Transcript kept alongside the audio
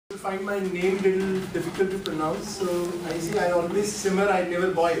find my name a little difficult to pronounce. So I see I always simmer, I never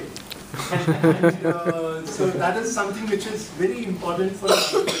boil. So that is something which is very important for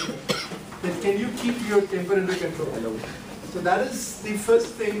us. That can you keep your temper under control? So that is the first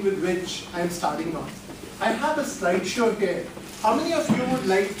thing with which I am starting on. I have a slideshow here. How many of you would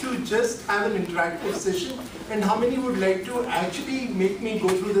like to just have an interactive session? And how many would like to actually make me go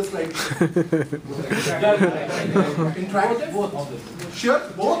through the slideshow? Interactive? Both. Sure?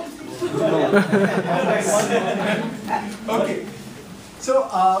 Both? Okay. So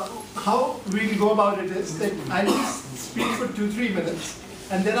how we'll go about it is that I'll just speak for 2-3 minutes.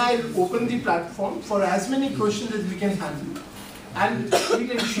 And then I'll open the platform for as many questions as we can handle. And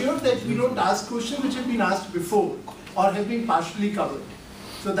we'll ensure that we don't ask questions which have been asked before or have been partially covered.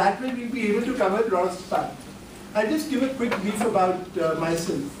 So that way we'll be able to cover a lot of stuff. I'll just give a quick brief about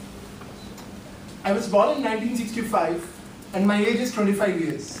myself. I was born in 1965 and my age is 25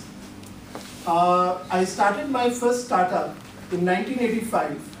 years. I started my first startup in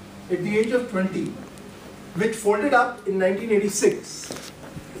 1985 at the age of 20, which folded up in 1986.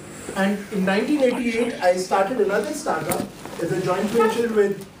 And in 1988, I started another startup as a joint venture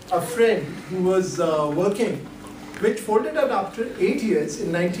with a friend who was working, which folded up after 8 years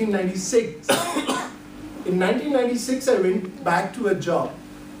in 1996. In 1996, I went back to a job.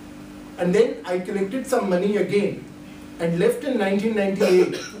 And then I collected some money again and left in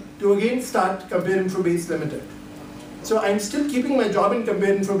 1998 to again start Compare Infobase Limited. So I'm still keeping my job in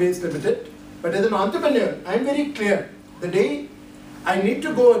Compare Infobase Limited, but as an entrepreneur, I'm very clear. The day I need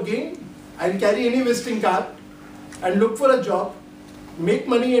to go again, I'll carry any visiting card and look for a job, make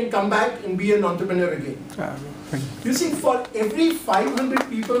money and come back and be an entrepreneur again. You see, for every 500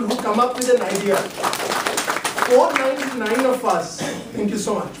 people who come up with an idea, 499 of us, thank you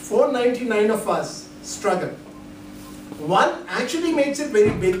so much, 499 of us struggle. One actually makes it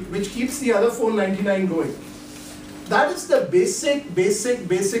very big, which keeps the other 499 going. That is the basic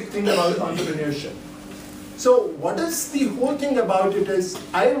thing about entrepreneurship. So what is the whole thing about it is,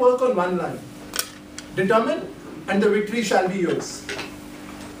 I work on one line, determine and the victory shall be yours.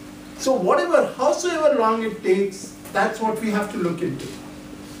 So howsoever long it takes, that's what we have to look into.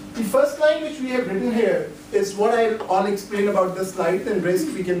 The first line which we have written here is what I'll explain about the slide, and rest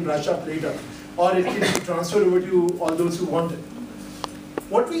we can brush up later. Or it can be transferred over to all those who want it.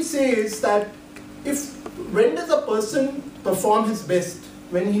 What we say is that when does a person perform his best?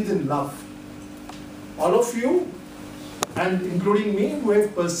 When he's in love. All of you, and including me, who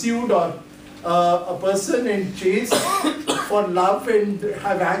have pursued or a person and chased for love and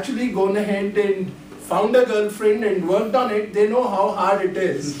have actually gone ahead and found a girlfriend and worked on it, they know how hard it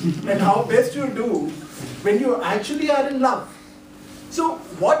is and how best you do when you actually are in love. So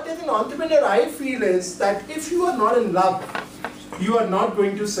what as an entrepreneur I feel is that if you are not in love, you are not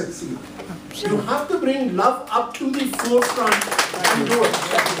going to succeed. You have to bring love up to the forefront and do it.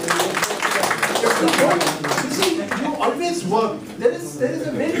 You see, you always work. There is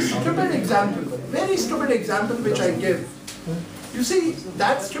a very stupid example which I give. You see,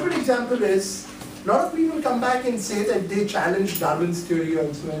 that stupid example is, a lot of people come back and say that they challenge Darwin's theory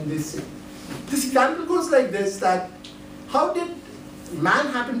also, and they say, this example goes like this, that how did man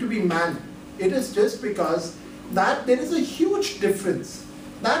happen to be man? It is just because that there is a huge difference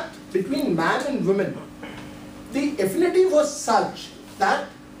that between man and woman. The affinity was such that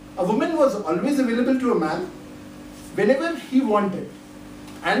a woman was always available to a man whenever he wanted.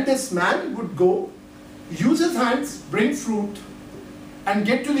 And this man would go, use his hands, bring fruit, and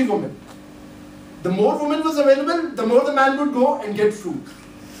get to the woman. The more woman was available, the more the man would go and get fruit.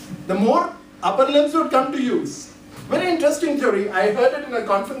 The more upper limbs would come to use. Very interesting theory. I heard it in a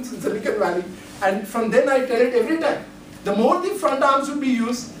conference in Silicon Valley, and from then I tell it every time. The more the front arms would be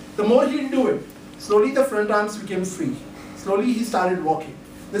used, the more he'll do it. Slowly the front arms became free. Slowly he started walking.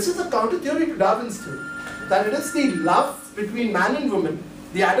 This is a counter theory to Darwin's theory, that it is the love between man and woman,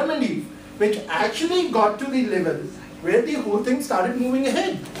 the Adam and Eve, which actually got to the level where the whole thing started moving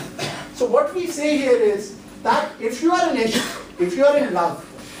ahead. So what we say here is that if you are in ishq, if you are in love,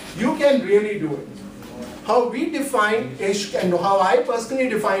 you can really do it. How we define ishq and how I personally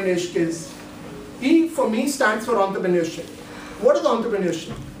define ishq is, E for me stands for entrepreneurship. What is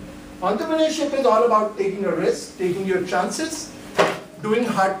entrepreneurship? Entrepreneurship is all about taking a risk, taking your chances, doing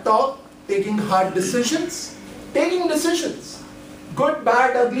hard talk, taking hard decisions, good,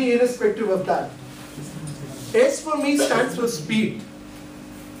 bad, ugly, irrespective of that. S for me stands for speed.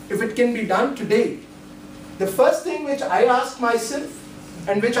 If it can be done today, the first thing which I ask myself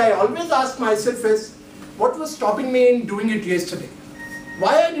and which I always ask myself is, what was stopping me in doing it yesterday?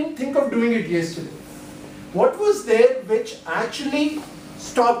 Why I didn't think of doing it yesterday? What was there which actually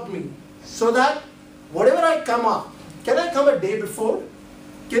stopped me so that whatever I come up, can I come a day before?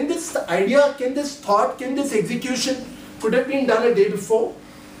 Can this idea, can this thought, can this execution could have been done a day before?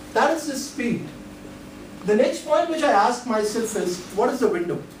 That is the speed. The next point which I ask myself is, what is the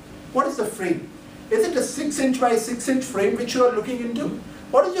window? What is the frame? Is it a 6-inch by 6-inch frame which you are looking into?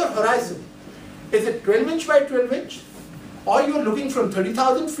 What is your horizon? Is it 12-inch by 12-inch? Or you are looking from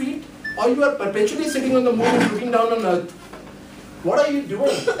 30,000 feet? Or you are perpetually sitting on the moon and looking down on Earth? What are you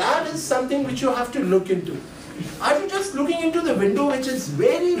doing? That is something which you have to look into. Are you just looking into the window which is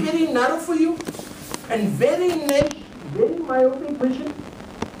very, very narrow for you and very myopic vision?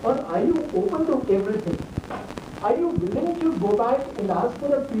 Or are you open to everything? Are you willing to go back and ask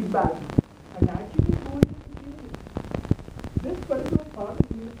for a feedback and actually go into change? This particular thought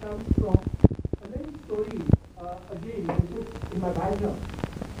really comes from a little story, again, which is in my background.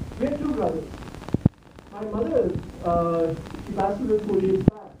 We are two brothers. My mother, she passed away 4 years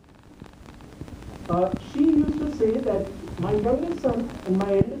back. She used to say that my youngest son and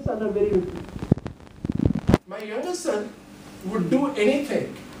my eldest son are very different. My youngest son would do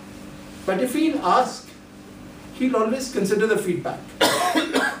anything, but if he'll ask, he'll always consider the feedback.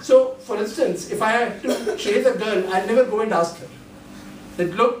 So, for instance, if I had to chase a girl, I'll never go and ask her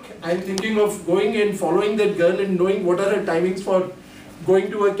that, look, I'm thinking of going and following that girl and knowing what are her timings for going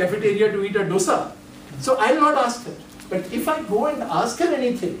to a cafeteria to eat a dosa. So I'll not ask her. But if I go and ask her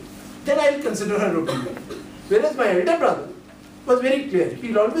anything, then I'll consider her opinion. Whereas my elder brother was very clear.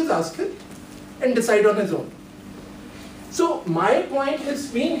 He'll always ask her and decide on his own. So my point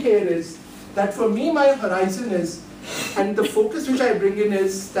has been here is that for me my horizon is, and the focus which I bring in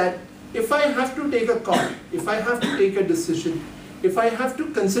is that if I have to take a call, if I have to take a decision, if I have to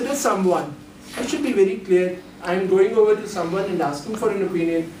consider someone, I should be very clear. I'm going over to someone and asking for an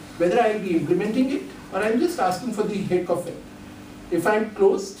opinion, whether I'll be implementing it or I'm just asking for the heck of it. If I'm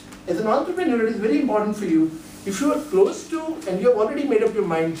closed, as an entrepreneur, it is very important for you. If you are close to and you have already made up your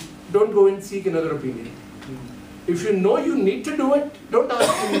mind, don't go and seek another opinion. If you know you need to do it, don't ask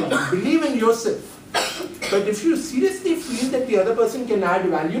anyone. Believe in yourself. But if you seriously feel that the other person can add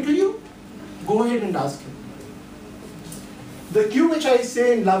value to you, go ahead and ask him. The cue which I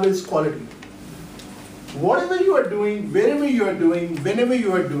say in love is quality. Whatever you are doing, wherever you are doing, whenever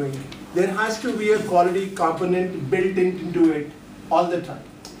you are doing, there has to be a quality component built into it all the time.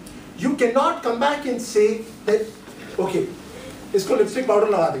 You cannot come back and say that, okay, isko lipstick powder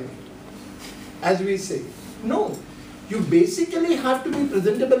laga denge, as we say. No, you basically have to be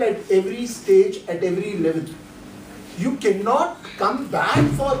presentable at every stage, at every level. You cannot come back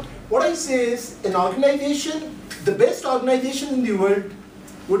for, what I say is, an organization, the best organization in the world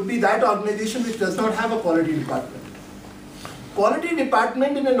would be that organization which does not have a quality department. Quality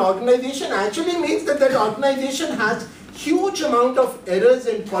department in an organization actually means that that organization has huge amount of errors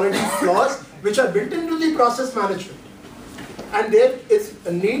and quality flaws which are built into the process management. And there is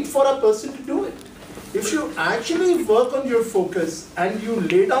a need for a person to do it. If you actually work on your focus and you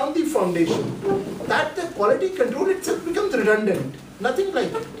lay down the foundation, that the quality control itself becomes redundant. Nothing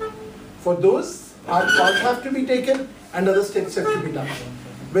like it. For those, our calls have to be taken and other steps have to be done.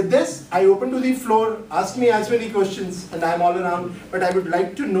 With this, I open to the floor, ask me as many questions, and I'm all around, but I would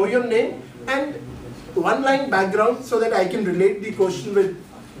like to know your name and one-line background so that I can relate the question with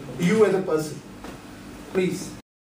you as a person. Please.